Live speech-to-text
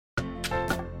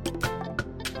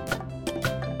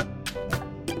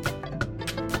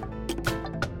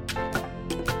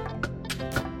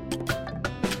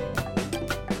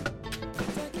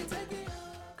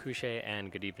Touche,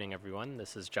 and good evening, everyone.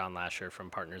 This is John Lasher from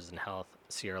Partners in Health,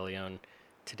 Sierra Leone.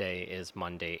 Today is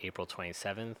Monday, April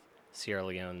 27th, Sierra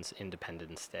Leone's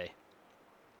Independence Day.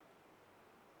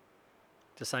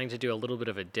 Deciding to do a little bit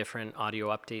of a different audio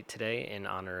update today in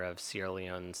honor of Sierra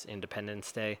Leone's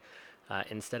Independence Day.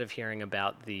 Instead of hearing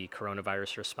about the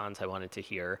coronavirus response, I wanted to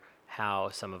hear how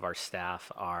some of our staff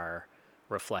are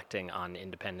reflecting on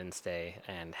Independence Day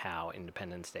and how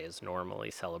Independence Day is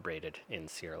normally celebrated in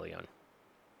Sierra Leone.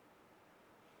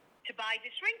 To buy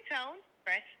this ringtone,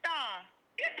 press star.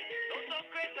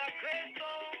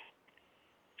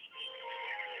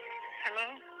 Hello?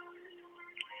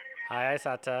 Hi,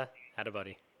 Isata. Howdy,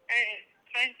 buddy. Hey,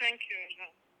 fine, thank you.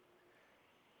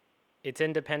 It's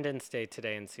Independence Day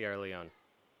today in Sierra Leone.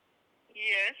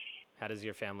 Yes. How does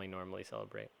your family normally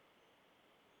celebrate?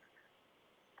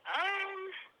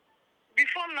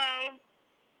 Before now,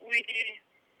 we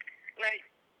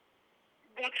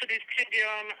go to the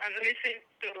stadium and listen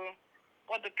to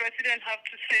what the president have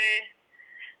to say,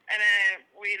 and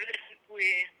we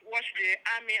watch the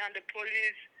army and the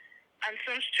police and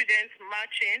some students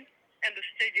marching in the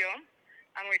stadium,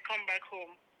 and we come back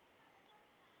home.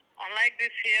 Unlike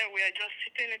this here, we are just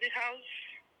sitting in the house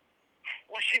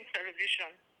watching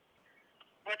television.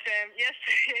 But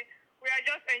yesterday, we are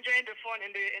just enjoying the fun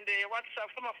in the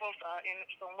WhatsApp. Some of us are in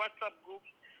some WhatsApp group.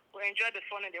 We enjoy the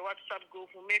fun in the WhatsApp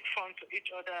group. We make fun to each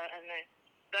other, and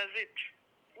that's it.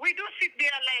 We do sit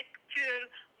there till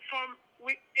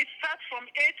it starts from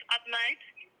 8 at night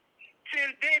till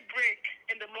daybreak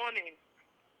in the morning.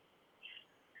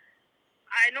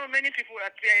 I know many people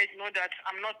at PIH know that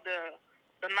I'm not the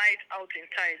night out in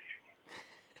type.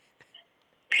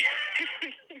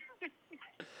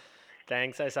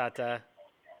 Thanks, Isata.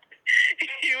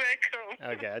 You're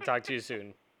welcome. Okay, I'll talk to you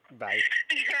soon. Bye.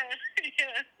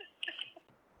 Yeah.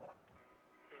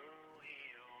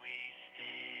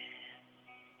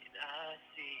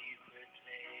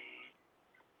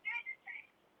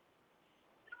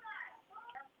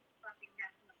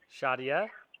 Shadia?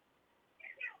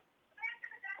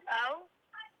 Oh?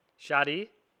 Shadi?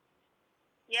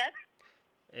 Yes?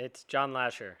 It's John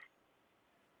Lasher.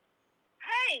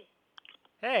 Hey!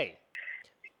 Hey!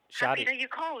 Happy Shadi. that you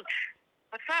called.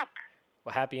 What's up?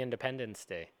 Well, happy Independence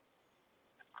Day.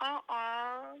 That's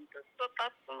so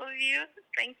thoughtful of you.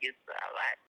 Thank you so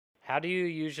much. How do you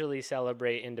usually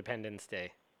celebrate Independence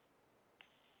Day?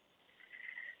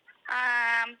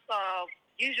 So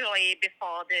usually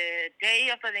before the day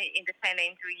of the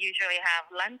independence, we usually have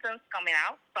lanterns coming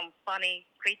out, some funny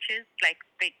creatures, like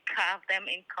they carve them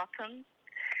in cotton.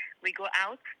 We go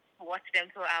out, watch them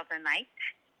throughout the night.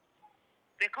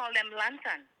 We call them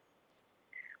lanterns.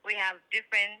 We have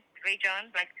different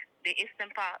regions, like the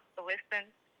eastern part, the western,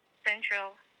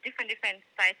 central, different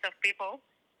types of people.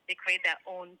 They create their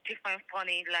own different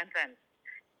funny lanterns.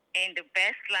 And the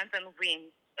best lantern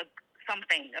wins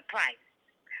a prize.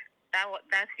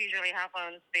 That usually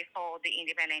happens before the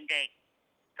Independence Day.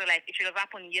 So, it should have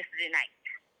happened yesterday night.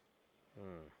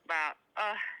 But,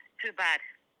 too bad.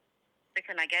 We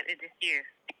cannot get it this year.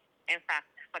 In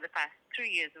fact, for the past 2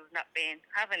 years, we've not been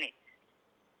having it.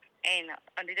 And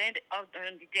on the day of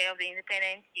the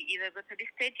Independence, you either go to the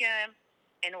stadium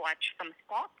and watch some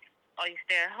sports, or you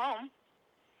stay at home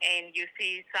and you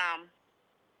see some,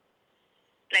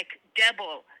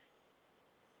 devil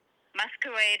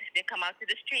masquerade. They come out to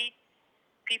the street.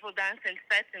 People dance in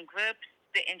sets and groups.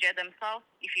 They enjoy themselves.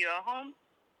 If you're at home,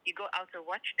 you go out to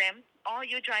watch them, or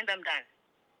you join them dance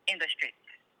in the street.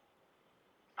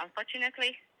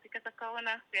 Unfortunately, because of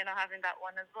Corona, we're not having that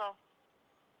one as well.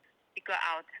 You go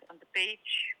out on the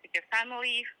beach with your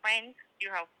family, friends, you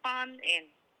have fun, and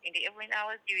in the evening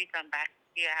hours, you return back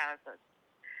to your houses.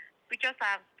 We just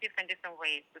have different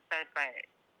ways to celebrate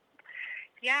it.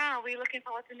 Yeah, we're looking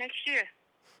forward to next year,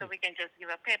 so we can just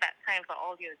give a payback time for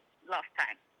all your lost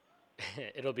time.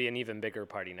 It'll be an even bigger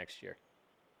party next year.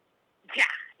 Yeah,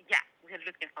 we're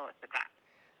looking forward to that,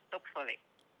 hopefully.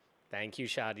 Thank you,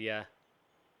 Shadia.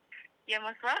 You're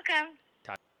most welcome.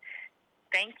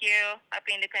 Thank you.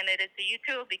 Happy Independence Day to you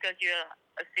too, because you're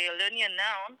a Sierra Leonean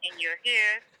now and you're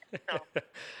here. So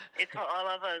it's for all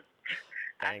of us.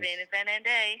 Thanks. Happy Independence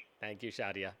Day. Thank you,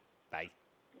 Shadia. Bye.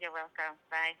 You're welcome.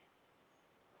 Bye.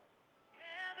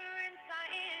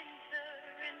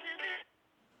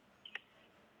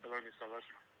 Hello, Mr.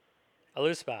 Lasher.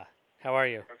 Aluspa, how are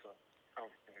you? Yes, sir.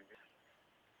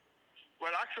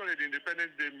 Well, actually, the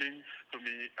Independence Day means to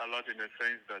me a lot in the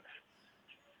sense that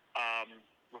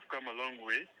we've come a long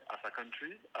way as a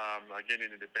country,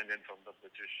 gaining independence from the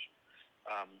British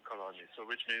colony. So,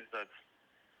 which means that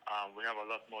we have a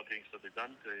lot more things to be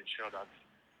done to ensure that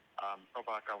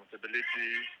proper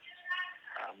accountability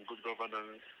good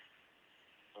governance,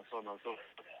 and so on and so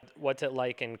forth. What's it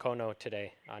like in Kono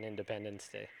today on Independence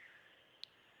Day?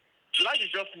 Life is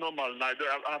just normal now.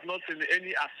 I have not seen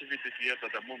any activities yet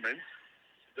at the moment.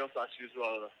 Just as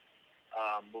usual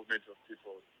movement of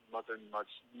people. Nothing much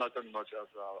as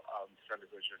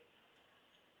celebration.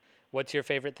 What's your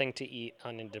favorite thing to eat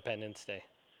on Independence Day?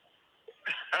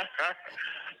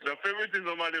 The favorite thing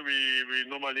normally we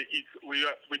normally eat. We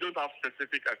don't have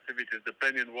specific activities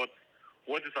depending what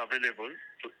is available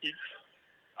to eat.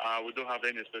 We don't have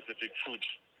any specific food.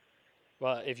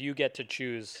 Well, if you get to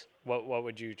choose, what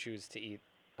would you choose to eat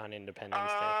on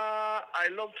Independence Day? I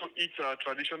love to eat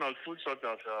traditional food such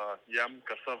as yam,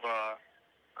 cassava,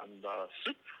 and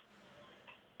soup,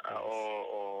 Nice.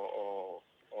 or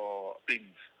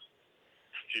beans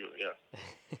stew. Yeah.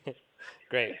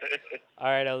 Great. All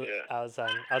right, Yeah.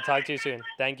 I'll talk to you soon.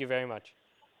 Thank you very much.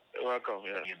 You're welcome.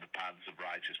 Yeah. In the paths of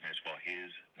righteousness for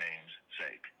his name's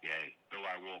sake. Yea, though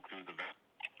I walk through the valley.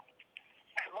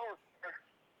 Hello, sir.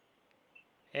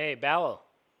 Hey, Bowell.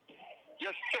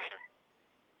 Yes, sir.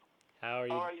 How are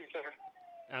you? How are you, sir?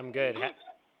 I'm good. Good.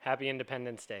 Happy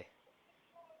Independence Day.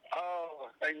 Oh,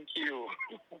 thank you.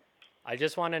 I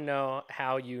just want to know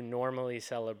how you normally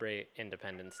celebrate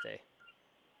Independence Day.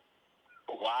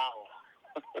 Wow.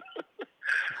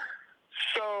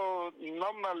 So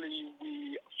normally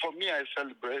for me, I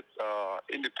celebrate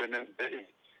Independence Day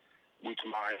with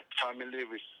my family,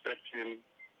 reflecting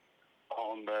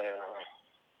on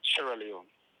Sierra Leone.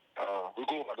 We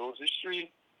go over those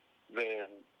history, then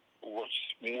watch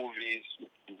movies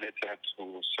related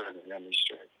to Sierra Leone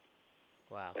history,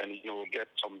 Wow. and get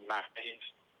some nice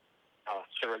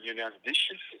Sierra Leonean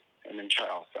dishes and enjoy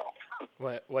ourselves.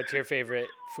 What's your favorite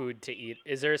food to eat?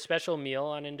 Is there a special meal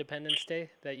on Independence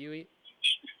Day that you eat?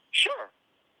 Sure.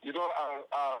 We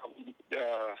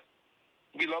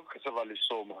love cassava leaf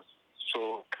so much.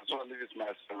 So cassava leaf is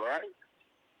my favorite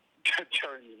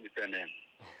during Independence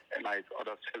and like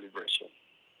other celebration.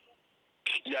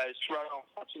 Yeah, it's rather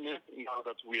unfortunate now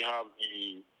that we have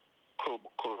the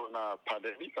corona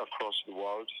pandemic across the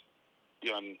world.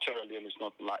 And Sierra Leone is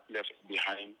not left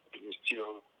behind. We're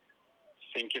still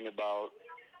thinking about,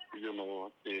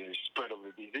 the spread of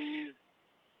the disease.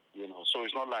 So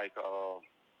it's not like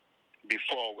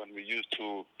before when we used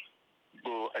to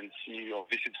go and see or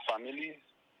visit families,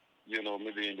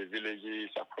 maybe in the villages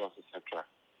across, etc.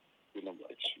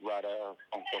 It's rather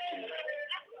unfortunate.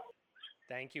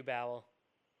 Thank you, Bowell.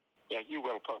 Yeah, you're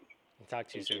welcome. I'll talk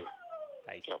to you Thank soon. you.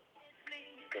 Bye. Yep.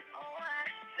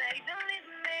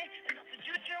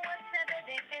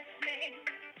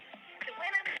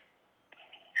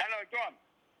 Hello, John.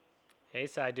 Hey,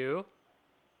 Saidu.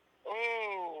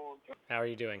 Oh, How are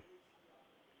you doing?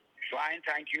 fine,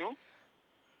 thank you.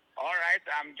 All right,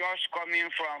 I'm just coming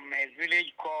from a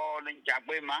village called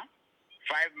Jabwema,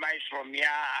 5 miles from here.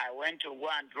 I went to go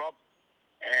and drop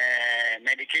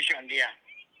medication there.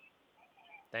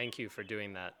 Thank you for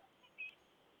doing that.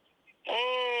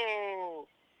 Oh,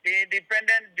 the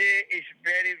Independence Day is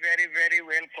very, very, very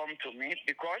welcome to me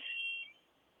because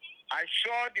I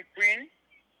saw the Queen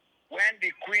when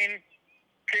the Queen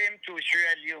came to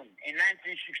Sierra Leone in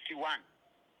 1961.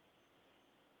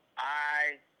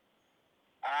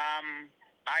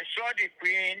 I saw the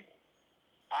Queen.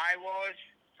 I was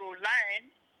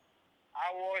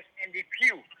I was in the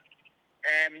queue.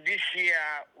 This year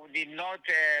we did not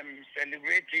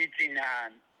celebrate it in a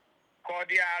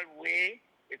cordial way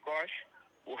because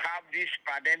we have this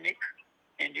pandemic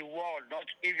in the world, not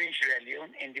even Sierra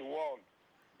Leone, in the world.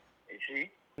 You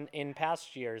see? In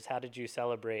past years, how did you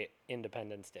celebrate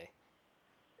Independence Day?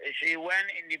 You see, when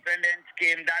independence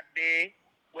came that day,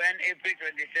 when April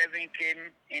 27 came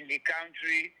in the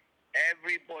country,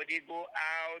 everybody go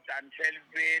out and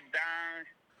celebrate, dance.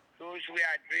 Those who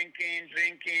are drinking,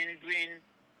 doing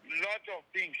lots of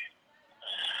things.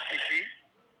 You see?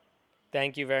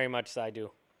 Thank you very much,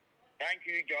 Saidu. Thank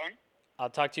you, John. I'll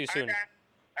talk to you soon. And,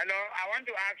 hello, I want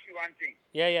to ask you one thing.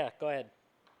 Yeah, go ahead.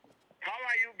 How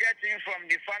are you getting from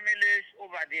the families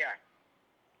over there?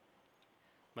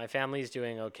 My family's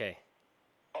doing okay.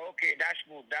 Okay, that's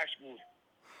good. That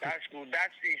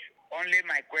is only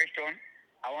my question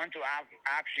I want to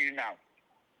ask you now.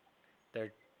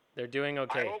 They're doing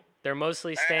okay. hope- They're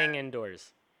mostly staying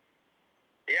indoors.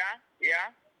 Yeah?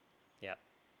 Yeah.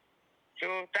 So,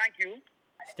 thank you.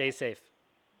 Stay safe.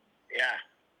 Yeah.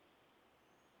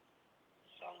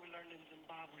 Song we learned in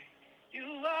Zimbabwe.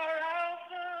 You are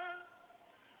Alpha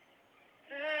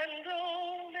and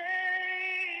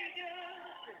Omega.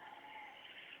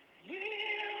 We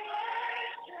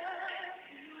worship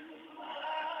you,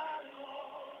 our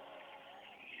Lord.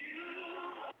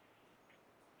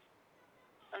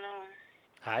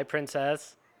 Hi,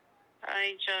 Princess.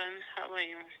 Hi, John. How are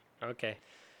you? Okay.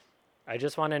 I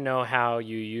just want to know how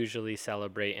you usually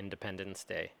celebrate Independence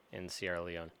Day in Sierra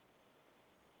Leone.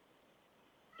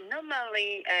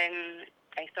 Normally,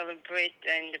 I celebrate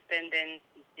Independence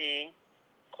Day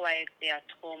quietly at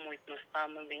home with my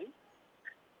family,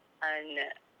 and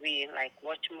we like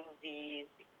watch movies.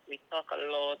 We talk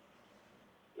a lot.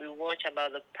 We watch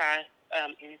about the past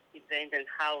incidents and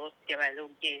how Sierra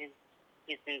Leone gained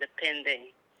its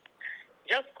independence.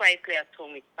 Just quietly at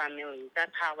home with family.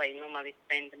 That's how I normally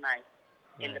spend my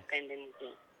Independence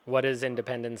Day. What does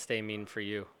Independence Day mean for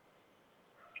you?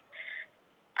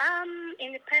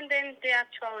 Independence Day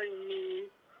actually means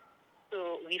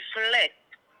to reflect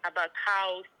about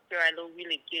how Sierra Leone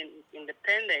really gained its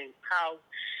independence, how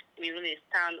we really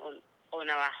stand on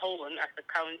our own as a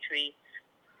country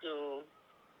to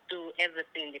do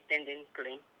everything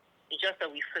independently. It's just a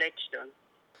reflection.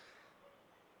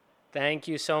 Thank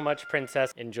you so much,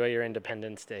 Princess. Enjoy your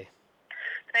Independence Day.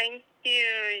 Thank you.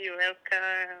 You're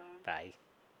welcome. Bye.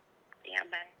 Yeah,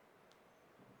 bye.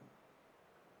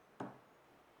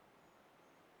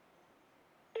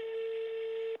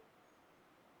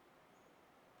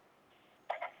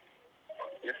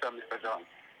 Yes, sir, Mr. John.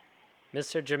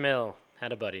 Mr. Jamil,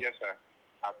 had a buddy. Yes, sir.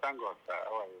 Thank God, sir.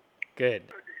 How are you? Good.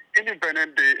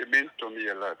 Independence Day, it means to me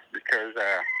a lot because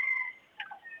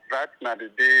that's not the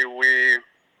day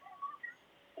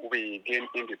we gain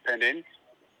independence.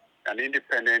 And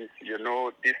independence,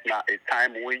 this now a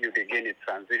time where you begin a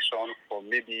transition for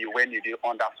maybe when you do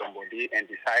under somebody and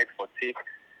decide for take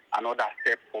another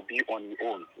step for be on your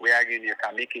own, wherein you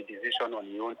can make a decision on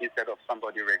your own instead of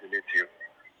somebody regulate you.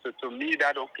 So to me,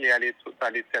 that don't clearly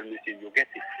totally tell me you get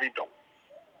the freedom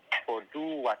for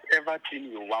do whatever thing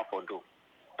you want to do.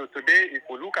 So today, if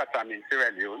we look at in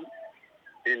Sierra Leone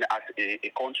as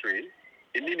a country,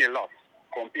 it means a lot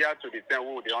compared to the time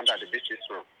we were under the British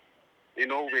rule. We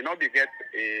not be get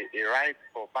a right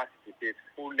for participate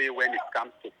fully when it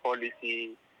comes to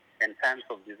policy and terms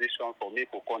of decision for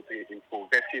make a country in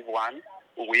progressive one,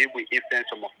 we influence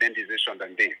some of them decision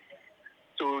than they.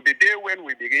 So the day when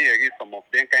we begin to get some of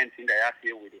them kind of thing that I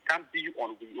say we can't be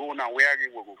on we own and where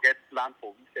we will get plan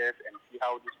for research and see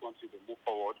how this country will move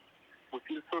forward. We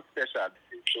feel so special.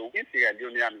 So we Sierra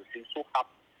Leoneans, we feel so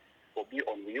happy for be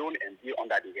on we own and be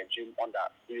under the regime under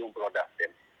we own brothers them.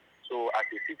 So as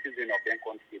a citizen of the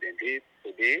country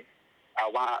today, I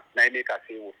want to make us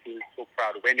say we feel so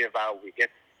proud whenever we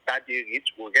get that day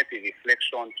reach, we'll get a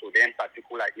reflection to them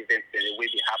particular events and the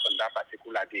way they happen that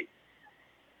particular day.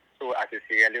 So as a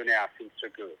Sierra Leone, I feel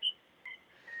so good.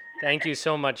 Thank you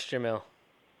so much, Jamil.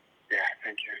 Yeah,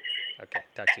 thank you. Okay,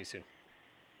 talk to you soon.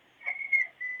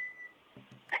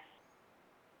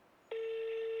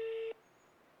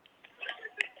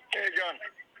 Hey, John.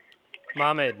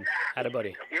 Mohammed, had a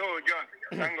buddy. Yo,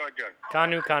 John. Thank God,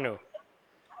 John. Kanu.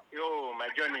 Yo, my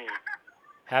Johnny.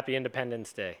 Happy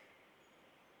Independence Day.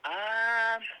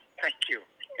 Thank you.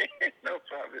 No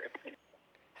problem.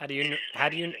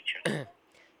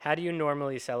 How do you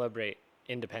normally celebrate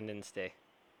Independence Day?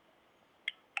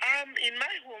 In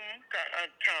my home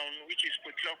town, which is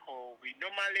Putloko, we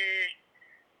normally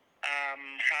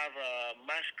have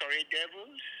masquerade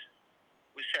devils.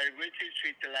 We celebrate it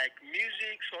with like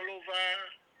music all over,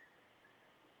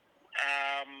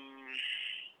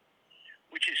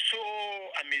 which is so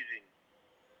amazing.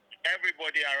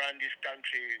 Everybody around this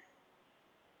country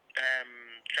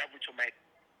travel to my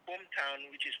hometown,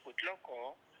 which is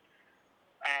Putloko,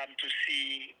 to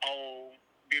see how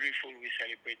beautiful we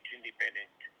celebrate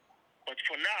independence. But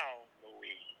for now, no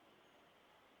way.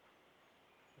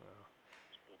 Wow.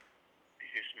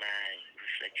 This is my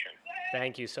reflection.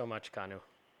 Thank you so much, Kanu.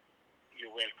 You're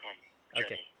welcome, Okay,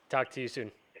 Johnny. talk to you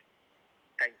soon.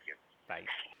 Thank you. Bye.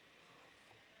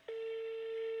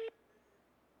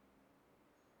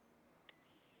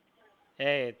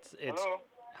 Hey, it's Hello.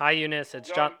 Hi Eunice, it's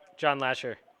John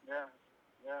Lasher. Yeah.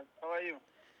 How are you?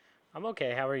 I'm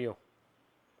okay. How are you?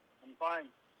 I'm fine.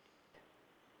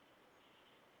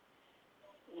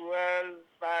 Well,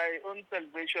 my own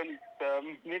celebration is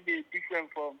maybe a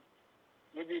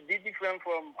bit different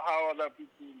from how other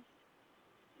people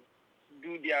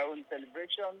do their own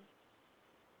celebration.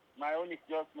 My own is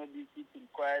just maybe sitting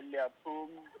quietly at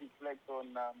home, reflect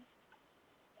on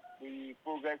the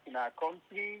progress in our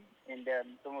country and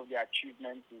some of the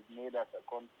achievements we've made as a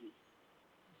country.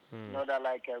 Not that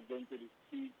like going to the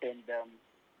street and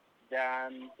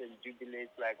dance and jubilate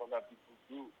like other people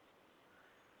do.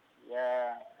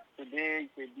 Yeah, today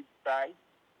is a bit tight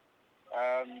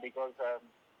because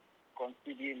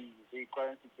considering the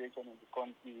current situation in the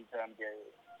country with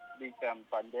this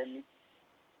pandemic,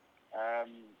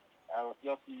 I was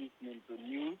just listening to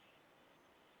news,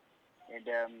 and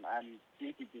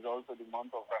since it is also the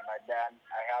month of Ramadan,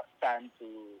 I have time to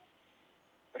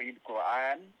read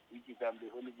Quran, which is the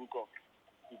holy book of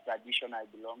the tradition I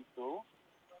belong to,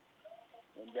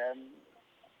 and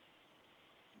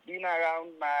being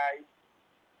around my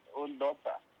own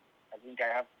daughter, I think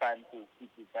I have time to sit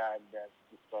with her and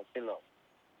discuss a lot.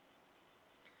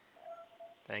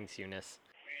 Thanks, Eunice.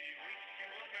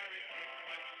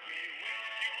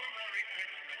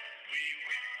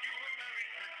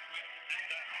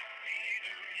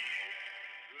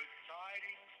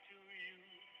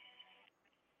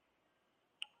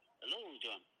 Hello,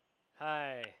 John.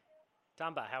 Hi.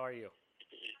 Tamba, how are you?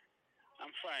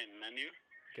 I'm fine, and you?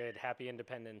 Good. Happy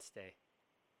Independence Day.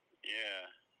 Yeah,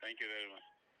 thank you very much.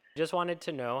 Just wanted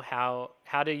to know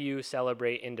how do you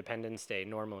celebrate Independence Day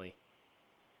normally?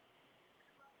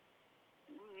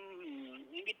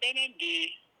 Independence Day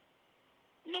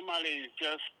normally is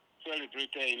just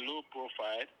celebrated in low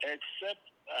profile, except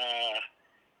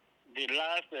the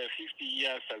last 50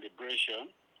 year celebration,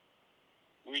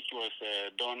 which was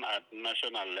done at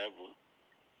national level,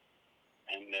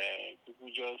 and people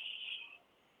just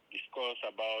discuss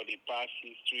about the past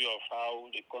history of how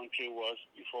the country was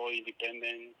before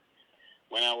independence.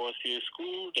 When I was in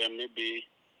school, then maybe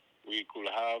we could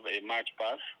have a march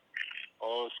past.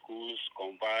 All schools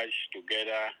converge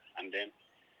together, and then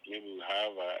maybe we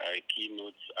have a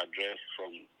keynote address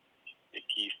from a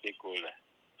key stakeholder.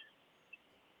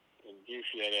 This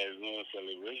year there is no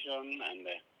celebration, and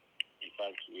in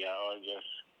fact we are all just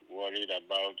worried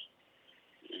about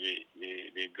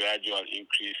the gradual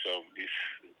increase of this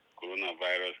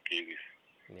coronavirus cases.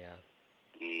 Yeah.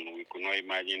 We could not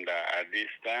imagine that at this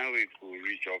time we could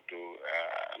reach up to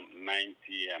 90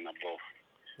 and above.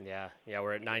 Yeah,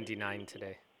 we're at 99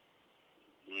 today.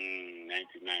 99.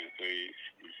 So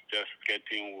it's just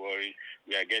getting worried.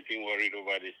 We are getting worried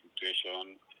over the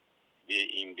situation day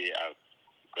in, day out.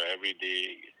 Because every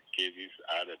day cases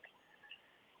added.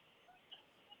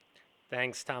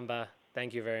 Thanks, Tamba.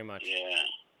 Thank you very much. Yeah,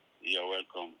 you're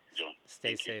welcome, John.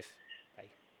 Stay safe. Bye.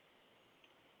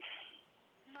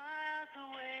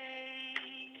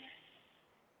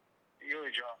 Yo,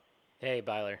 John. Hey,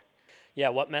 Byler. Yeah,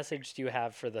 what message do you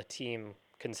have for the team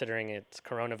considering it's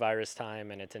coronavirus time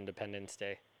and it's Independence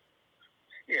Day?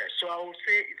 Yeah, so I would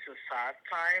say it's a sad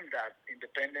time that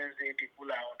Independence Day people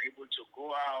are unable to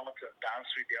go out and dance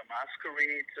with their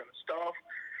masquerades and stuff.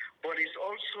 But it's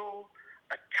also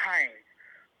a time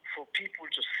for people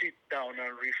to sit down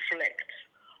and reflect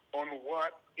on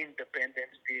what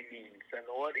Independence Day means and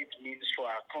what it means for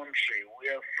our country.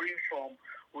 We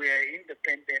are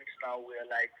independent now, we are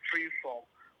like free from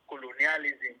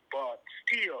colonialism, but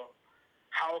still,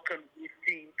 how can we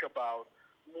think about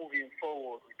moving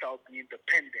forward without being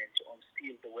dependent on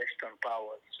still the Western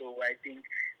powers? So I think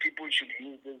people should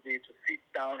use this day to sit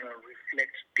down and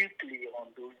reflect deeply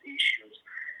on those issues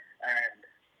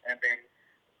and then,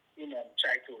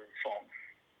 try to reform.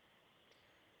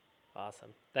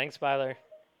 Awesome. Thanks, Byler.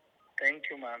 Thank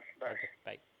you, man. Bye. Okay,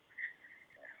 bye.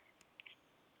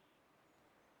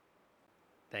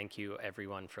 Thank you,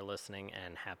 everyone, for listening,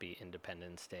 and happy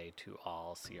Independence Day to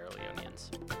all Sierra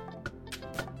Leoneans.